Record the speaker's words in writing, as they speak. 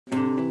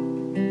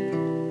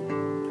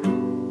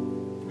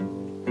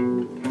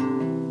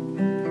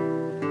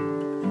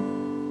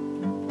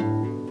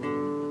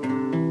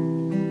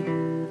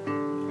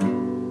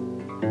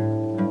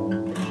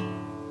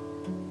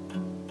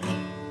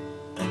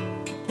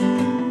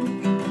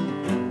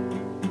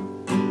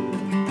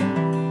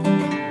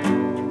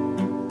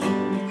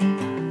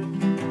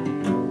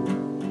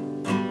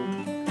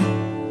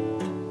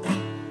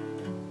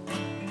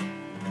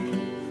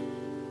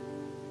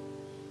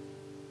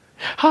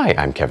Hi,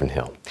 I'm Kevin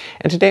Hill,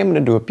 and today I'm going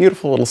to do a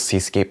beautiful little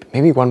seascape,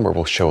 maybe one where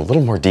we'll show a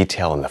little more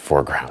detail in the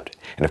foreground.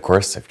 And of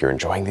course, if you're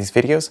enjoying these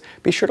videos,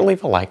 be sure to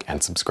leave a like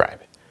and subscribe.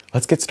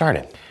 Let's get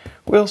started.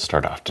 We'll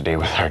start off today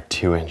with our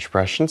 2-inch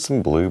brush and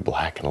some blue,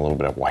 black, and a little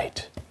bit of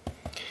white.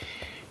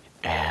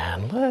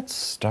 And let's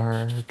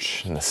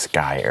start in the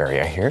sky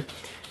area here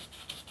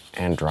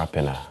and drop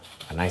in a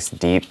nice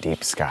deep,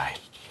 deep sky.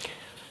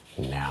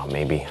 Now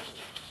maybe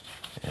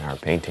in our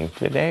painting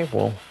today,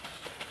 we'll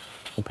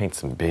paint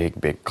some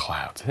big, big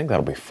clouds. I think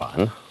that'll be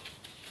fun.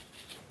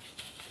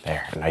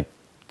 There, and I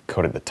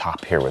coated the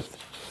top here with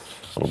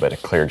a little bit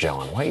of clear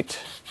gel and white,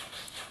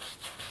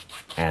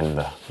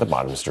 and the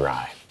bottom's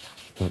dry.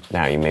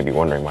 Now you may be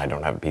wondering why I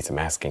don't have a piece of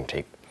masking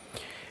tape.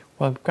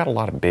 Well, I've got a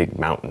lot of big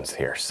mountains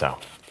here, so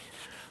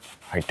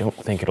I don't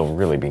think it'll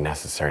really be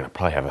necessary, and I'll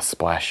probably have a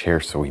splash here,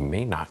 so we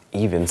may not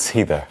even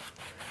see the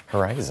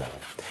horizon.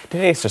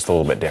 Today it's just a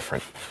little bit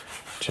different.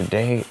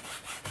 Today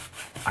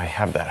I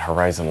have that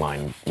horizon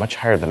line much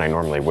higher than I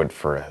normally would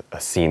for a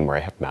scene where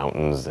I have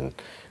mountains and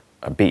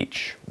a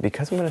beach,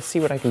 because I'm going to see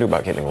what I can do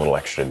about getting a little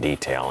extra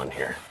detail in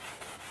here.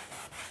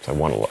 So I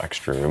want a little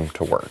extra room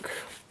to work.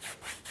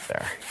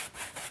 There.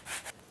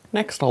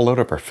 Next, I'll load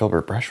up our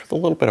filbert brush with a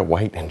little bit of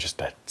white and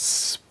just a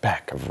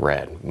speck of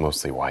red,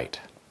 mostly white.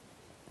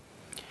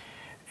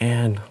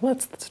 And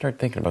let's start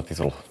thinking about these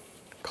little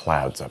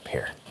clouds up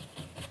here.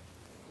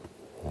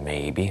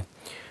 Maybe.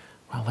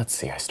 Well, let's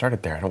see. I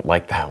started there. I don't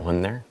like that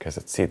one there because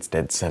it's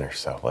dead center.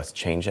 So let's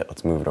change it.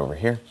 Let's move it over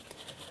here.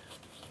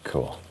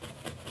 Cool.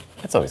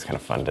 It's always kind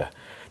of fun to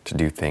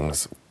do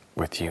things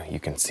with you. You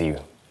can see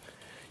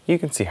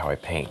how I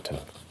paint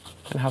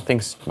and how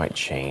things might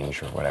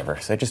change or whatever.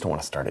 So I just don't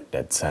want to start at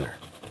dead center.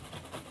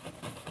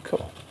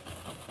 Cool.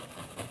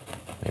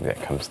 Maybe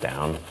that comes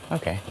down.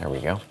 Okay, there we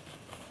go.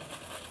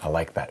 I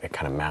like that. It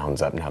kind of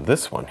mounds up. Now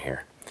this one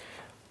here,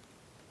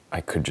 I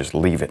could just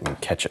leave it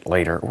and catch it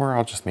later, or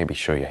I'll just maybe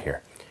show you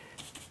here.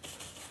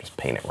 Just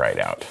paint it right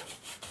out.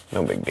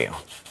 No big deal.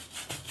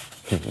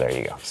 There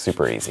you go.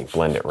 Super easy.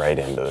 Blend it right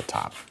into the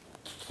top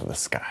of the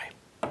sky.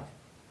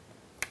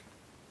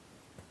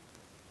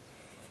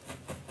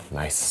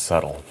 Nice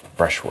subtle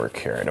brushwork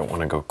here. I don't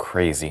want to go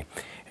crazy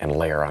and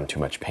layer on too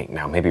much paint.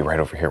 Now maybe right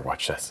over here,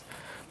 watch this.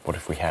 What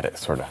if we had it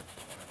sort of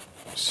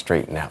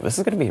straighten out? This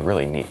is going to be a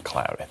really neat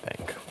cloud, I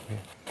think.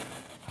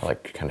 I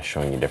like kind of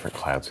showing you different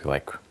clouds. We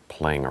like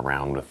playing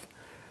around with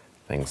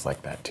things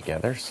like that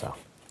together, so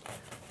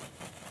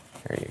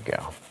there you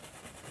go.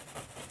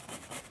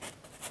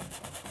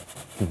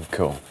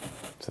 Cool.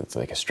 So it's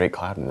like a straight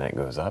cloud and then it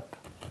goes up.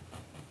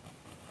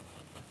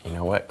 You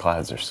know what?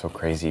 Clouds are so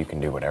crazy you can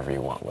do whatever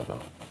you want with them.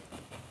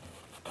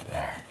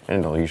 There. And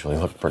it'll usually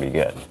look pretty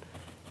good.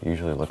 It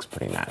usually looks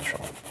pretty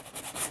natural.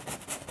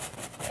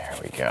 There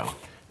we go.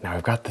 Now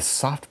I've got this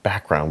soft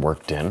background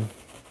worked in.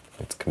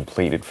 It's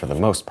completed for the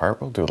most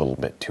part. We'll do a little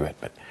bit to it,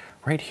 but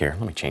right here,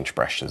 let me change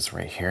brushes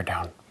right here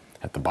down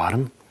at the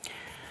bottom.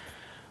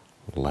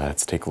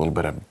 Let's take a little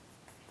bit of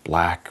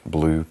black,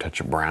 blue, touch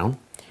of brown.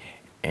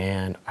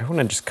 And I want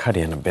to just cut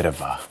in a bit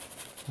of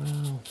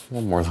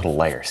one more little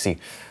layer. See,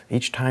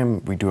 each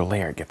time we do a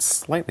layer, it gets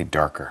slightly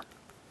darker.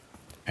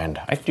 And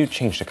I do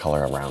change the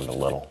color around a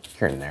little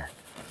here and there.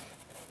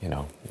 You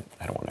know,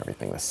 I don't want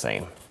everything the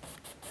same.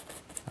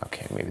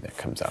 Okay, maybe that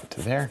comes out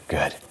to there.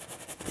 Good.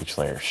 Each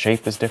layer's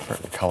shape is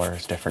different, the color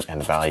is different,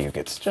 and the value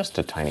gets just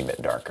a tiny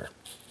bit darker.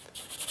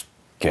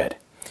 Good.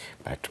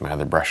 Back to my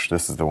other brush.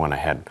 This is the one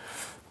I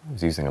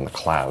was using on the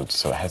clouds,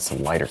 so it has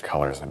some lighter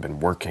colors. I've been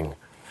working.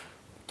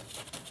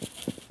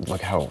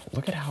 Look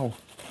at how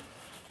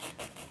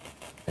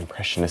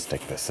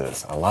impressionistic this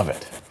is. I love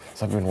it.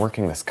 So I've been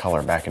working this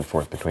color back and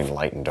forth between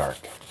light and dark.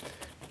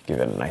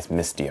 Give it a nice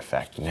misty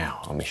effect.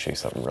 Now, let me show you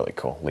something really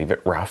cool. Leave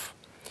it rough.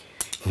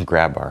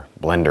 Grab our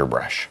blender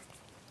brush.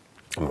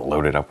 I'm going to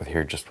load it up with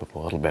here just with a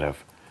little bit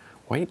of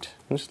white.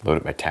 And just load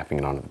it by tapping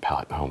it onto the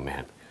palette. Oh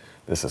man,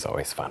 this is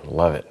always fun.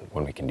 Love it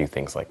when we can do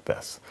things like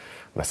this.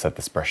 I'm going to set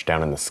this brush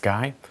down in the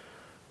sky,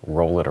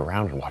 roll it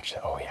around and watch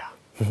it. Oh yeah,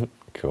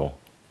 cool.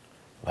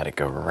 Let it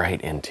go right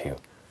into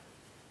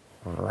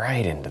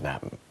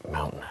that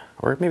mountain.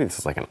 Or maybe this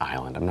is like an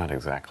island. I'm not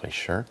exactly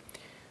sure.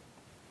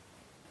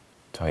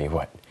 Tell you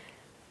what,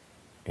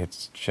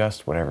 it's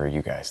just whatever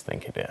you guys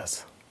think it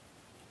is.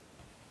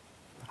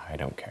 I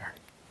don't care.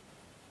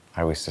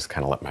 I always just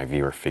kind of let my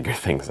viewer figure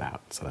things out,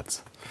 so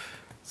that's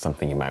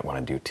something you might want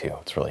to do too.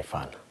 It's really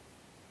fun.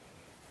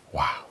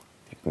 Wow,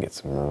 you can get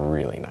some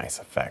really nice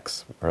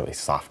effects, really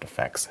soft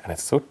effects, and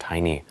it's so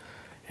tiny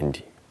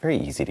and very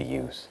easy to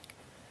use.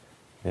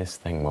 This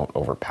thing won't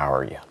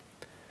overpower you.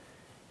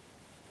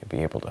 You'll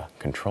be able to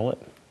control it,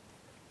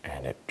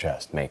 and it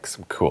just makes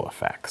some cool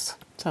effects.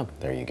 So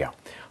there you go.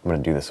 I'm going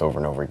to do this over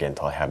and over again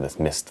until I have this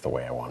mist the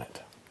way I want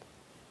it.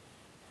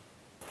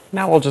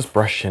 Now I'll just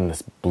brush in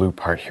this blue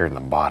part here in the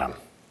bottom.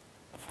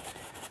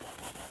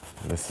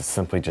 This is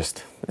simply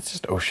it's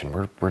just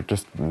ocean. We're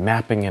just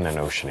mapping in an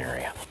ocean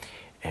area.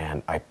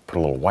 And I put a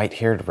little white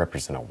here to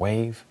represent a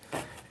wave.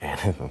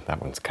 And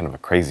that one's kind of a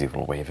crazy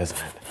little wave, isn't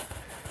it?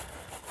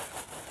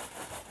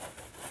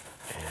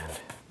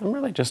 And I'm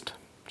really just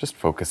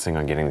focusing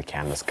on getting the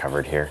canvas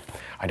covered here.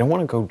 I don't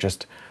want to go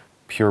just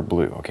pure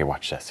blue. Okay,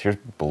 watch this. Here's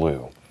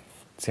blue.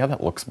 See how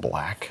that looks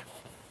black?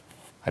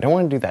 I don't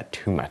want to do that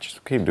too much. It's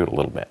okay to do it a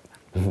little bit.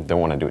 Don't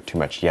want to do it too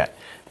much yet,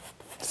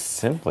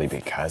 simply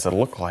because it'll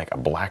look like a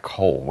black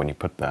hole when you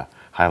put the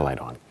highlight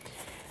on.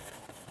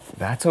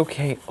 That's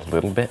okay a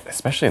little bit,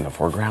 especially in the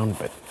foreground,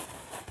 but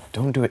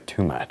don't do it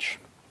too much.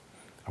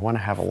 I want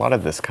to have a lot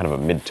of this kind of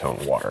a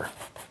mid-tone water.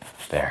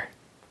 There.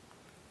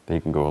 Then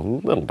you can go a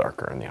little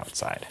darker on the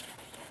outside.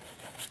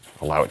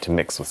 Allow it to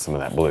mix with some of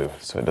that blue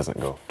so it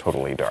doesn't go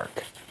totally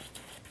dark.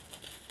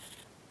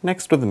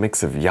 Next, with a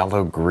mix of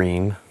yellow,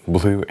 green,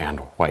 blue,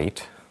 and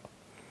white,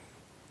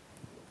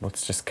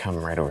 let's just come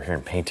right over here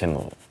and paint in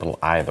the little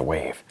eye of the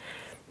wave.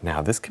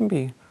 Now, this can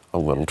be a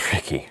little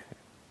tricky,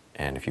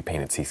 and if you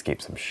painted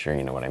Seascapes, I'm sure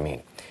you know what I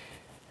mean.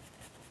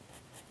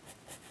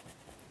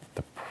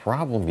 The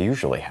problem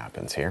usually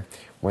happens here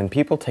when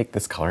people take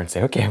this color and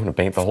say, okay, I'm going to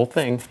paint the whole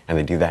thing, and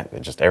they do that,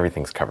 and just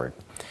everything's covered.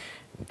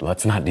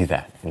 Let's not do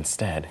that.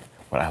 Instead,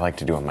 what I like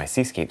to do on my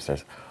Seascapes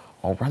is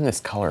I'll run this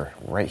color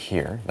right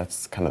here.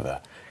 That's kind of the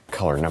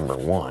color number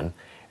 1,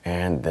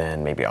 and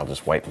then maybe I'll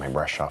just wipe my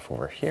brush off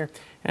over here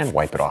and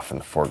wipe it off in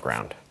the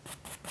foreground.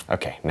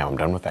 Okay, now I'm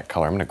done with that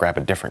color. I'm going to grab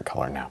a different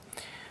color now.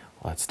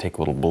 Let's take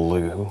a little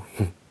blue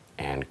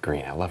and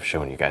green. I love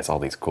showing you guys all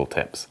these cool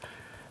tips.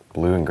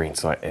 Blue and green,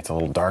 so it's a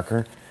little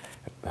darker,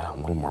 a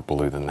little more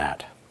blue than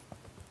that.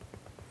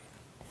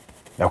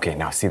 Okay,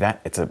 now see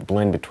that? It's a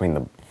blend between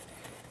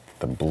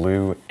the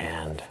blue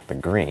and the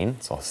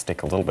green, so I'll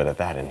stick a little bit of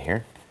that in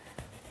here.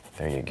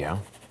 There you go.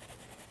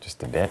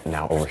 Just a bit.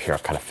 Now over here I'll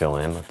kind of fill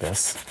in with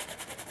this.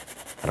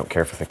 I don't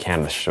care if the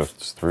canvas shows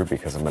through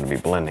because I'm going to be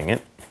blending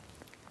it.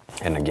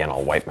 And again,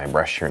 I'll wipe my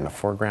brush here in the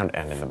foreground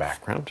and in the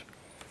background.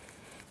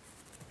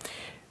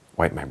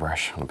 Wipe my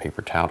brush on a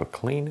paper towel to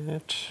clean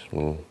it. A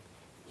little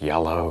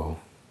yellow.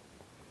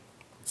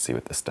 Let's see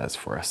what this does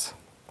for us.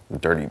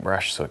 Dirty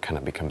brush, so it kind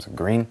of becomes a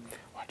green.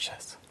 Watch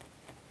this.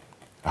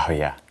 Oh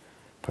yeah,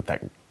 put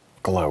that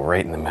glow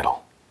right in the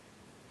middle.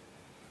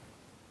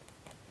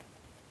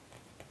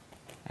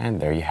 And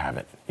there you have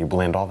it. You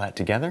blend all that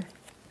together,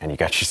 and you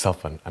got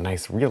yourself a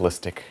nice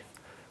realistic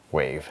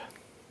wave.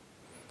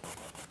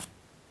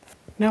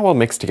 Now we'll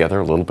mix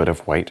together a little bit of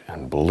white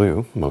and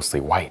blue,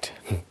 mostly white,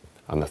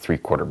 on the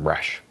 3/4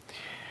 brush.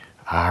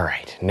 All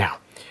right, now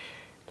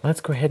let's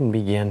go ahead and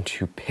begin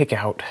to pick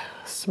out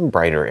some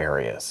brighter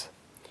areas.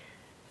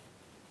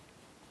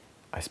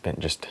 I spent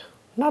just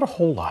not a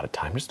whole lot of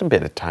time, just a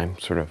bit of time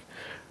sort of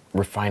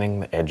refining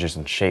the edges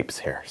and shapes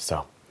here.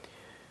 So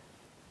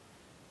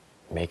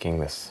making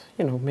this,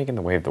 making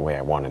the wave the way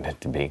I wanted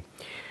it to be.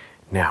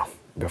 Now,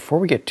 before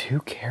we get too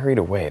carried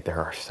away, there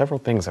are several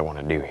things I want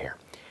to do here.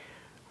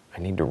 I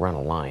need to run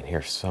a line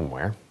here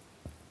somewhere.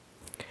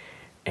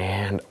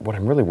 And what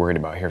I'm really worried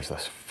about here is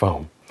this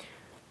foam.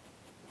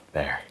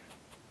 There.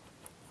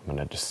 I'm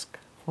going to just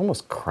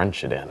almost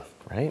crunch it in,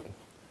 right?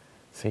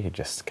 See, you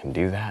just can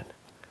do that.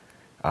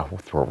 We'll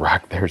throw a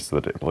rock there so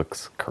that it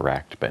looks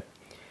correct, but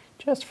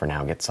just for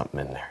now, get something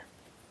in there.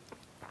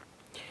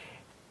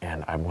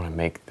 And I want to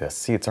make this,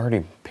 see, it's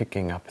already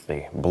picking up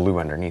the blue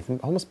underneath and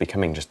almost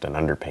becoming just an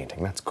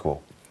underpainting. That's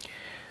cool.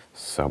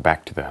 So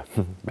back to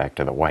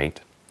the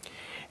white.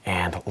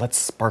 And let's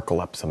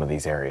sparkle up some of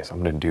these areas.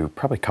 I'm going to do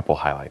probably a couple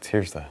highlights.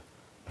 Here's the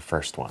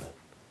first one.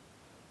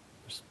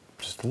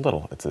 Just a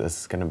little.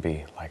 This is going to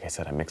be, like I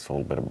said, I mixed a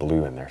little bit of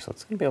blue in there, so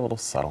it's going to be a little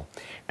subtle.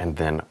 And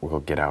then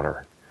we'll get out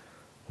our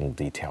little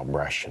detail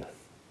brush and,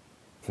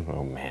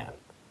 oh man,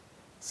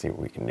 see what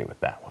we can do with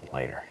that one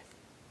later.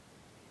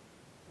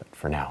 But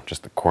for now,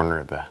 just the corner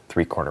of the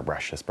 3/4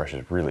 brush. This brush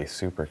is really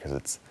super because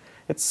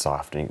it's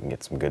soft and you can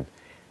get some good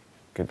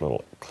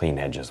little clean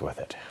edges with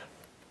it.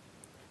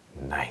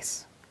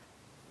 Nice.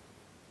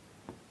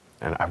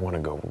 And I want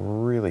to go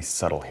really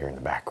subtle here in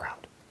the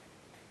background.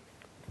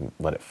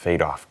 Let it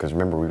fade off, because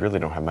remember, we really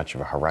don't have much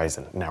of a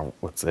horizon. Now,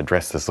 let's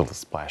address this little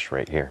splash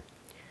right here.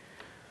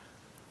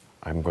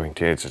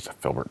 It's just a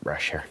filbert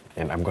brush here,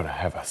 and I'm going to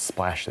have a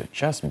splash that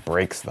just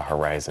breaks the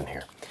horizon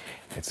here.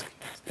 It's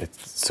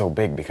so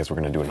big because we're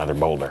going to do another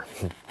boulder.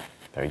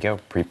 There you go,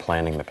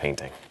 pre-planning the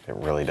painting. It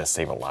really does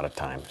save a lot of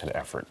time and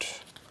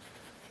effort.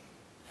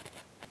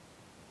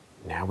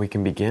 Now we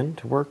can begin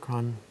to work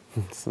on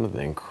some of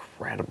the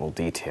incredible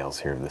details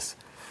here of this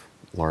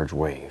large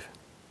wave.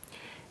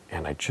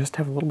 And I just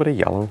have a little bit of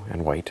yellow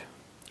and white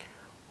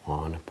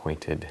on a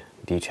pointed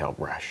detail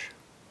brush.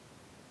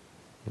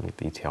 A little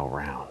detail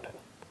round.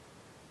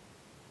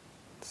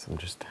 So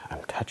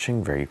I'm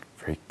touching very,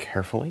 very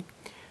carefully.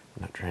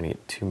 I'm not trying to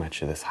get too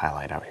much of this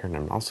highlight out here, and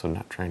I'm also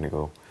not trying to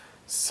go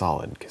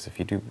solid, because if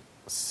you do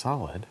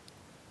solid,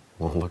 it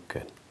won't look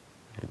good.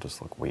 It'll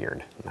just look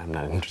weird. I'm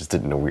not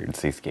interested in a weird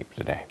seascape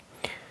today.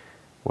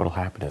 What'll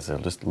happen is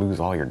it'll just lose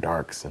all your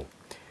darks and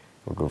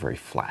it'll go very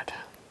flat.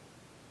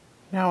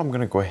 Now I'm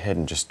going to go ahead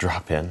and just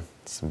drop in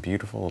some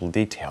beautiful little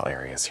detail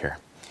areas here.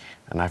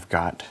 And I've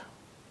got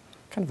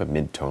kind of a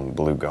mid-tone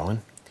blue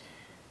going.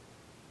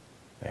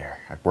 There,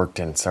 I've worked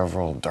in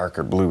several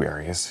darker blue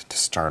areas to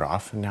start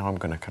off, and now I'm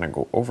going to kind of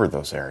go over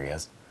those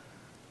areas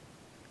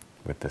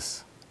with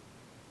this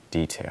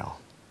detail.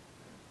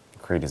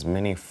 Create as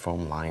many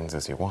foam lines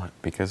as you want,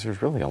 because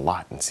there's really a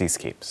lot in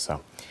Seascape,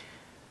 so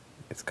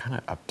it's kind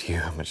of up to you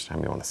how much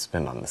time you want to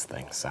spend on this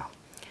thing. So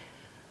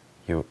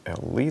you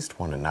at least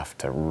want enough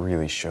to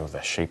really show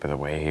the shape of the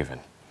wave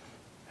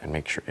and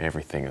make sure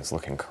everything is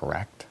looking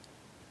correct.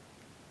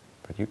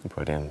 But you can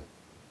put in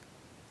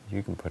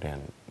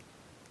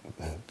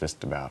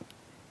just about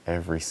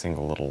every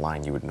single little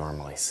line you would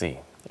normally see.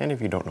 And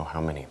if you don't know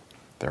how many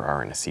there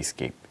are in a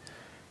Seascape,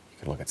 you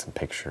can look at some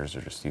pictures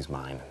or just use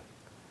mine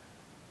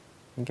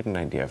and get an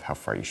idea of how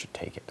far you should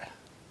take it.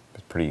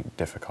 It's pretty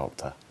difficult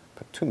to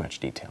put too much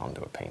detail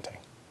into a painting.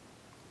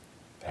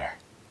 There.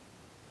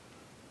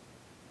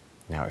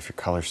 Now, if your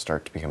colors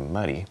start to become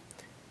muddy,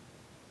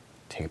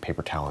 take a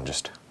paper towel and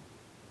just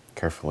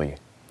carefully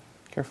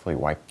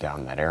wipe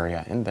down that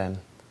area, and then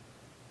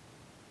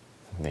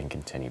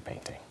continue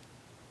painting.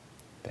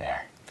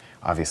 There.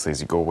 Obviously, as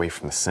you go away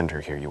from the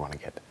center here, you want to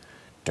get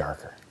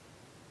darker.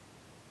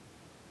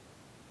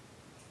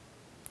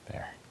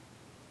 There.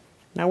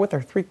 Now with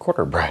our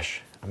 3/4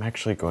 brush, I'm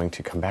actually going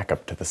to come back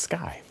up to the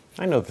sky.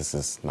 I know this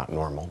is not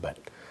normal, but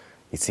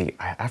you see,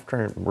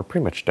 we're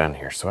pretty much done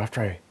here. So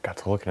after I got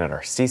to looking at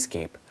our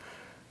Seascape,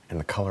 and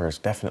the color is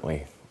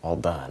definitely all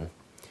done,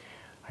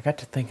 I got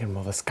to thinking,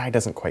 well, the sky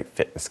doesn't quite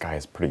fit. The sky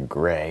is pretty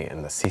gray,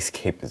 and the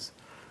Seascape has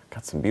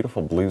got some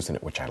beautiful blues in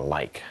it, which I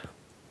like.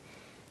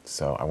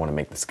 So I want to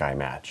make the sky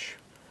match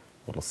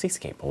a little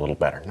Seascape a little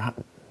better. Not,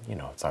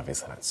 it's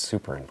obviously not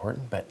super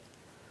important, but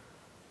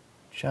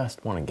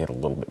just want to get a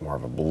little bit more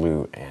of a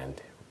blue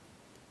and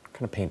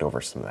kind of paint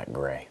over some of that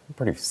gray.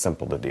 Pretty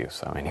simple to do,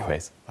 so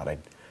anyways, thought I'd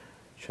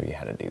show you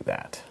how to do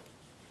that.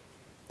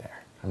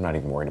 There. I'm not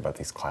even worried about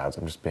these clouds.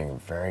 I'm just being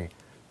very,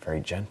 very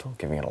gentle,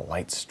 giving it a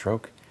light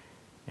stroke,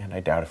 and I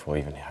doubt if we'll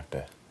even have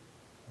to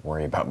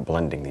worry about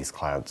blending these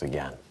clouds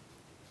again.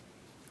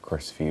 Of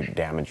course, if you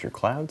damage your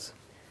clouds,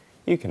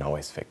 you can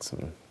always fix them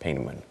and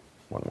paint them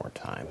one more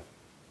time.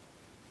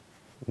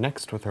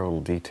 Next, with our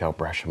little detail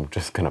brush, I'm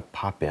just going to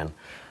pop in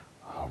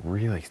a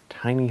really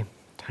tiny,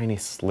 tiny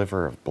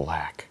sliver of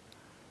black.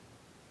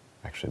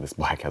 Actually, this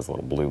black has a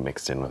little blue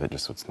mixed in with it,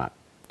 just so it's not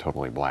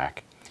totally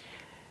black.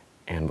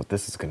 And what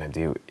this is going to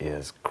do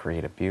is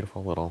create a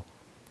beautiful little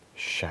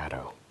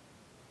shadow.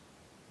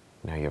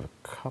 Now you have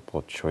a couple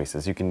of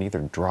choices. You can either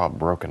draw a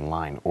broken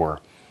line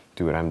or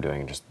do what I'm doing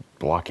and just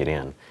block it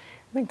in, and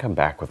then come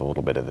back with a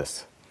little bit of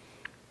this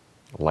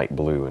light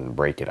blue and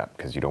break it up,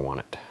 because you don't want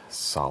it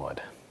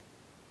solid.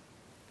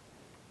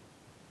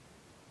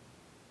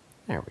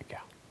 There we go.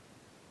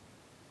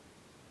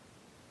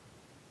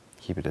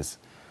 Keep it as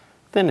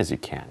thin as you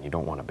can. You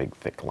don't want a big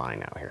thick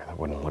line out here. That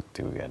wouldn't look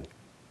too good.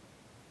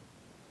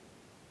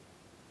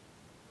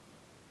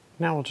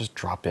 Now we'll just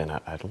drop in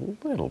a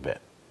little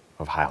bit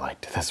of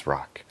highlight to this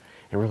rock,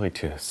 and really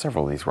to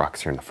several of these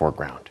rocks here in the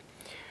foreground.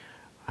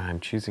 I'm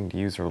choosing to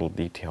use a little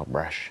detail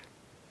brush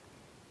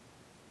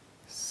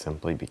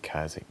simply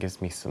because it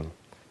gives me some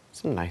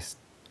nice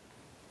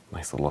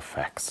little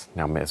effects.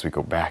 Now as we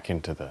go back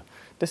into the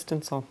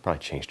distance, I'll probably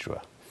change to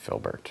a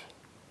filbert.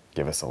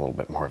 Give us a little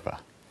bit more of a,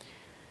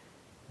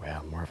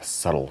 well, more of a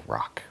subtle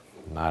rock,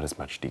 not as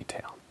much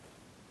detail.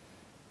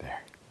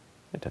 There.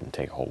 It doesn't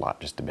take a whole lot,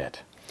 just a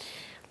bit.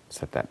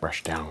 Set that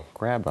brush down,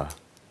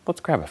 let's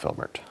grab a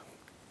filbert.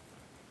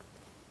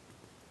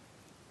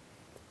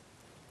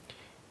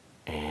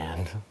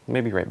 And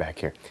maybe right back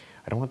here.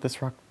 I don't want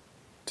this rock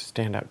to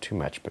stand out too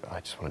much, but I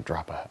just want to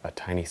drop a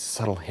tiny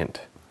subtle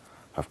hint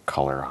of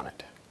color on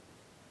it.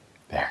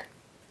 There.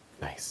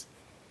 Nice.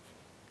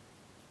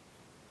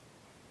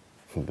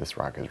 This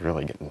rock is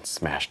really getting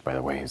smashed by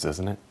the waves,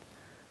 isn't it?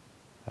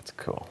 That's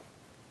cool.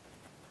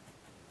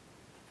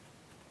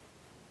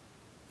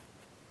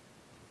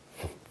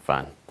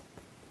 Fun.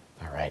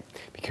 All right.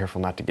 Be careful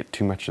not to get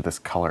too much of this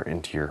color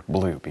into your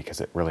blue, because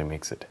it really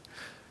makes it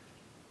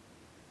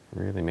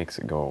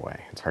go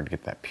away. It's hard to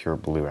get that pure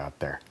blue out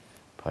there.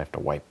 Probably have to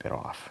wipe it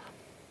off.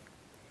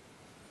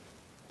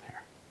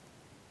 There.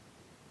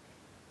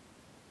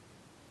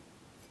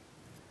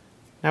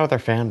 Now with our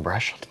fan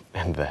brush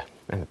and the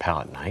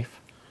palette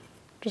knife,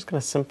 I'm just going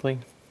to simply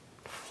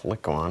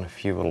flick on a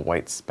few little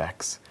white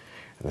specks,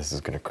 and this is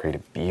going to create a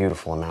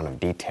beautiful amount of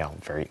detail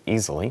very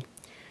easily.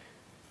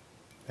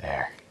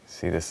 There.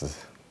 See, this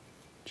is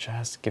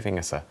just giving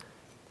us a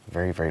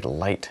very, very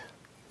light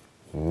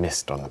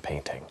mist on the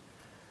painting.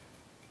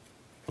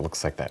 It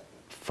looks like that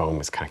foam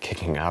is kind of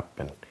kicking up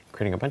and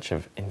creating a bunch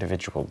of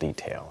individual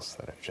details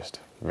that are just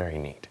very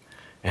neat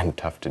and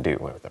tough to do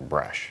with a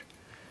brush.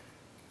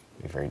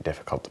 It'd be very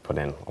difficult to put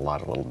in a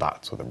lot of little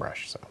dots with a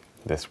brush, so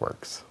this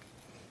works.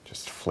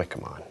 Just flick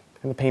them on.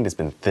 And the paint has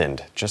been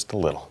thinned just a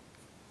little.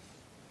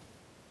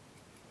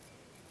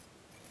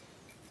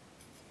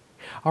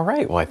 All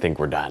right, well, I think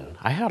we're done.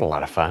 I had a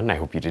lot of fun. I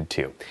hope you did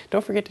too.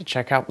 Don't forget to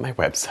check out my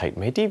website,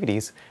 my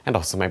DVDs, and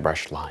also my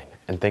brush line.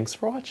 And thanks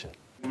for watching.